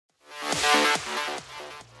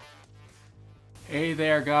Hey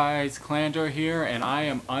there guys, Clandor here, and I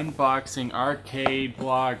am unboxing arcade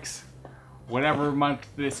blocks. Whatever month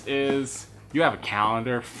this is, you have a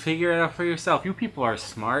calendar, figure it out for yourself. You people are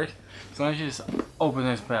smart. So let's just open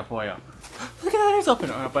this bad boy up. Look at that, it's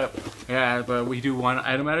open. But we do one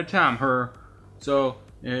item at a time. So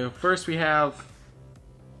first we have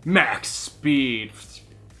Max Speed,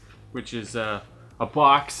 which is a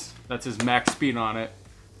box that says Max Speed on it,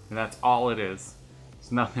 and that's all it is.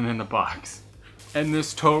 There's nothing in the box. And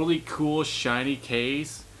this totally cool shiny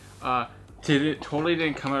case totally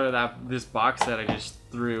didn't come out of this box that I just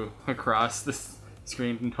threw across the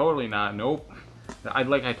screen. Totally not. Nope.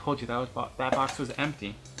 Like I told you, that box was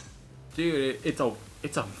empty. Dude, it's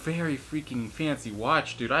a very freaking fancy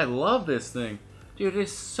watch, dude. I love this thing. Dude,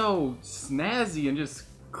 it's so snazzy and just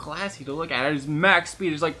classy to look at. It's max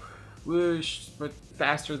speed. It's like whoosh, but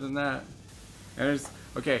faster than that. And there's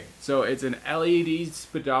okay, so it's an LED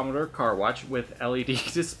speedometer car watch with LED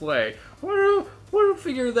display. What do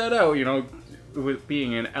figure that out? You know, with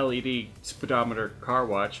being an LED speedometer car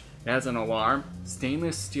watch, it has an alarm,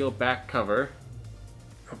 stainless steel back cover,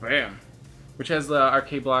 bam, which has the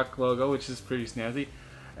arcade block logo, which is pretty snazzy,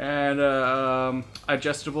 and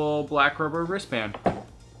adjustable black rubber wristband.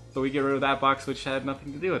 So we get rid of that box, which had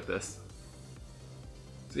nothing to do with this.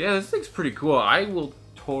 So yeah, this thing's pretty cool. I will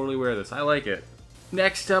totally wear this. I like it.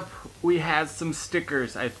 Next up, we had some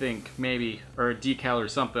stickers, I think, maybe, or a decal or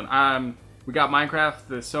something. We got Minecraft,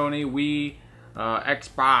 the Sony, Wii,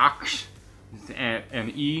 Xbox, and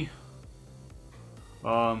E.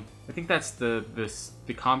 I think that's the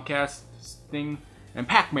Comcast thing, and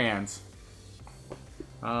Pac-Man's.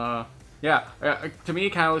 Yeah, to me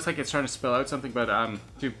it kind of looks like it's trying to spell out something, but I'm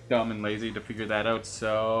too dumb and lazy to figure that out,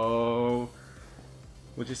 so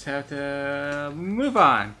we'll just have to move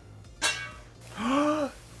on.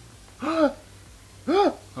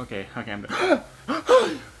 Okay, I'm done.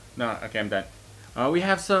 No, okay, I'm done. We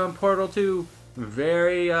have some Portal 2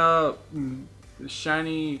 very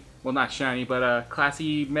shiny, well not shiny, but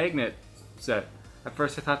classy magnet set. At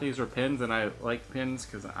first I thought these were pins, and I like pins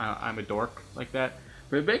because I'm a dork like that.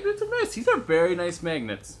 But magnets are nice. These are very nice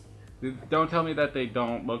magnets. Don't tell me that they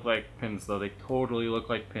don't look like pins though. They totally look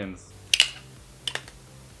like pins.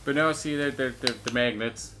 But no, see, they're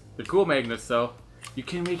magnets. They're cool magnets though. You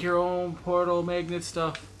can make your own Portal magnet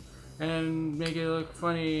stuff and make it look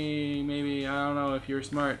funny, maybe. I don't know if you're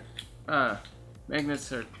smart.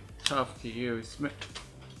 Magnets are tough to use.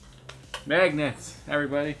 Magnets,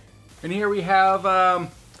 everybody. And here we have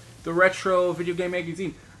the retro video game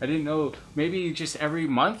magazine. I didn't know, maybe just every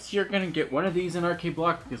month you're gonna get one of these in Arcade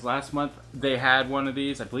Block, because last month they had one of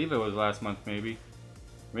these. I believe it was last month, maybe.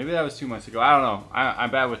 Maybe that was 2 months ago. I don't know.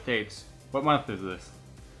 I'm bad with dates. What month is this?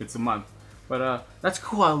 It's a month. But that's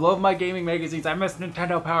cool. I love my gaming magazines. I miss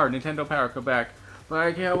Nintendo Power. Nintendo Power, come back. But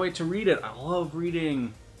I can't wait to read it. I love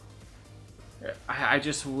reading. I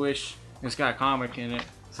just wish it's got a comic in it.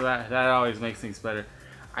 So that always makes things better.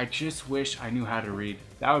 I just wish I knew how to read.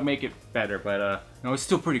 That would make it better. But no, it's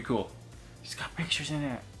still pretty cool. It's got pictures in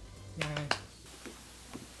it. Yay.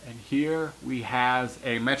 And here we have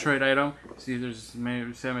a Metroid item. See, there's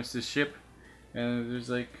Samus's ship, and there's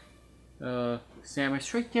like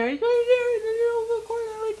Samus right there, in the little corner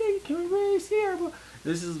right there. You can't really see her. But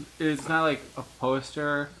it's not like a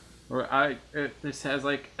poster, or this has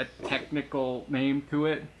like a technical name to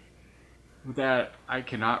it that I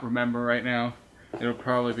cannot remember right now. It'll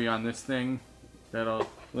probably be on this thing that I'll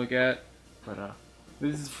look at. But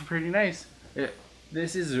this is pretty nice.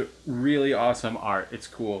 This is really awesome art. It's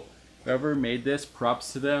cool. Whoever made this,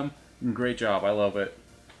 props to them. Great job. I love it.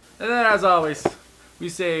 And then, as always, we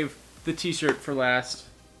save the t-shirt for last.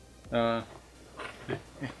 We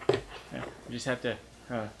just have to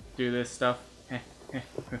do this stuff.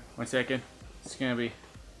 1 second. It's gonna be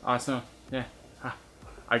awesome. Yeah.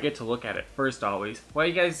 I get to look at it first always. Why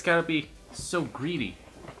you guys gotta be so greedy?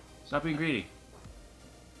 Stop being greedy.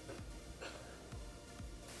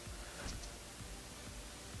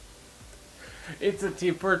 It's a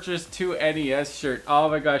Team Purchase 2 NES shirt. Oh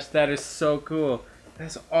my gosh, that is so cool.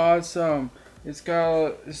 That's awesome. It's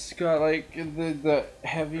got like the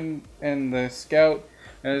heavy and the scout.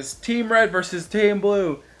 And it's Team Red versus Team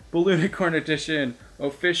Blue. Balloonicorn Edition.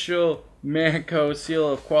 Official Manco seal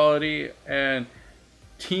of quality and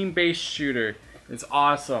team-based shooter. It's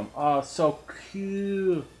awesome. Oh, so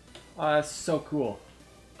cool. Oh, that's so cool.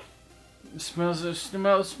 It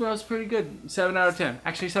smells pretty good. 7 out of 10.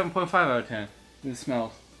 Actually, 7.5 out of 10. It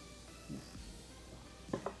smells.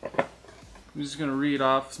 I'm just gonna read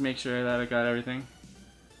off to make sure that I got everything.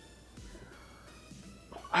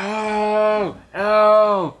 Oh!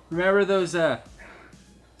 Remember those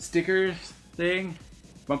stickers thing.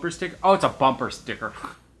 Bumper sticker. Oh, it's a bumper sticker.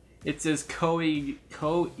 It says I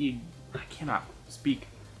cannot speak.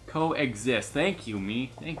 Coexist. Thank you,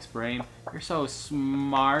 me. Thanks, brain. You're so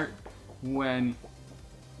smart whenever,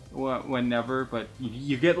 but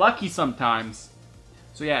you get lucky sometimes.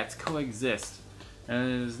 So yeah, it's coexist.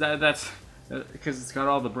 And that's because it's got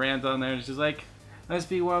all the brands on there. It's just like, let's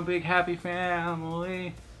be one big happy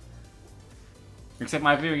family. Except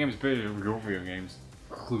my video games better than your video games.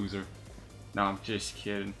 Loser. No, I'm just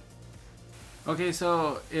kidding. Okay,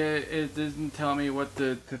 so it doesn't tell me what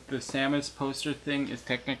the Samus poster thing is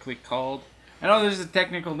technically called. I know there's a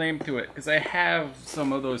technical name to it, because I have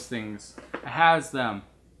some of those things. I has them.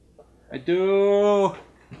 I do!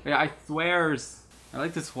 Yeah, I swears. I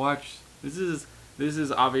like this watch. This is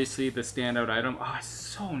obviously the standout item. Oh, it's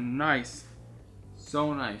so nice.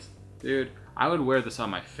 So nice. Dude, I would wear this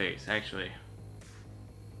on my face, actually.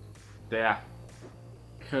 Yeah.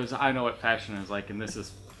 Because I know what fashion is like, and this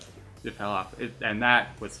is... It fell off. And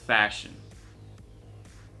that was fashion.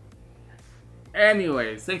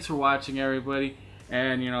 Anyways, thanks for watching, everybody.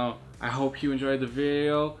 And, you know, I hope you enjoyed the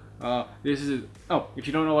video. Oh, if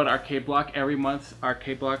you don't know what Arcade Block, every month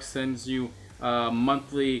Arcade Block sends you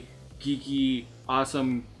monthly geeky,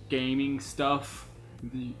 awesome gaming stuff.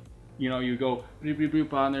 You know, you go boop, boop,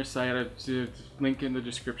 boop on their site, link in the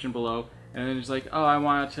description below, and then it's like, oh, I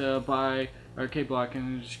want to buy Arcade Block,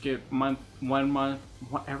 and you just get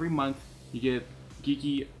every month you get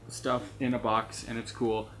geeky stuff in a box, and it's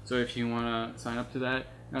cool. So if you want to sign up to that,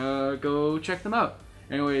 go check them out.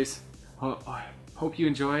 Anyways, hope you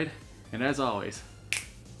enjoyed, and as always,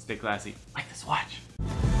 stay classy. Like this watch.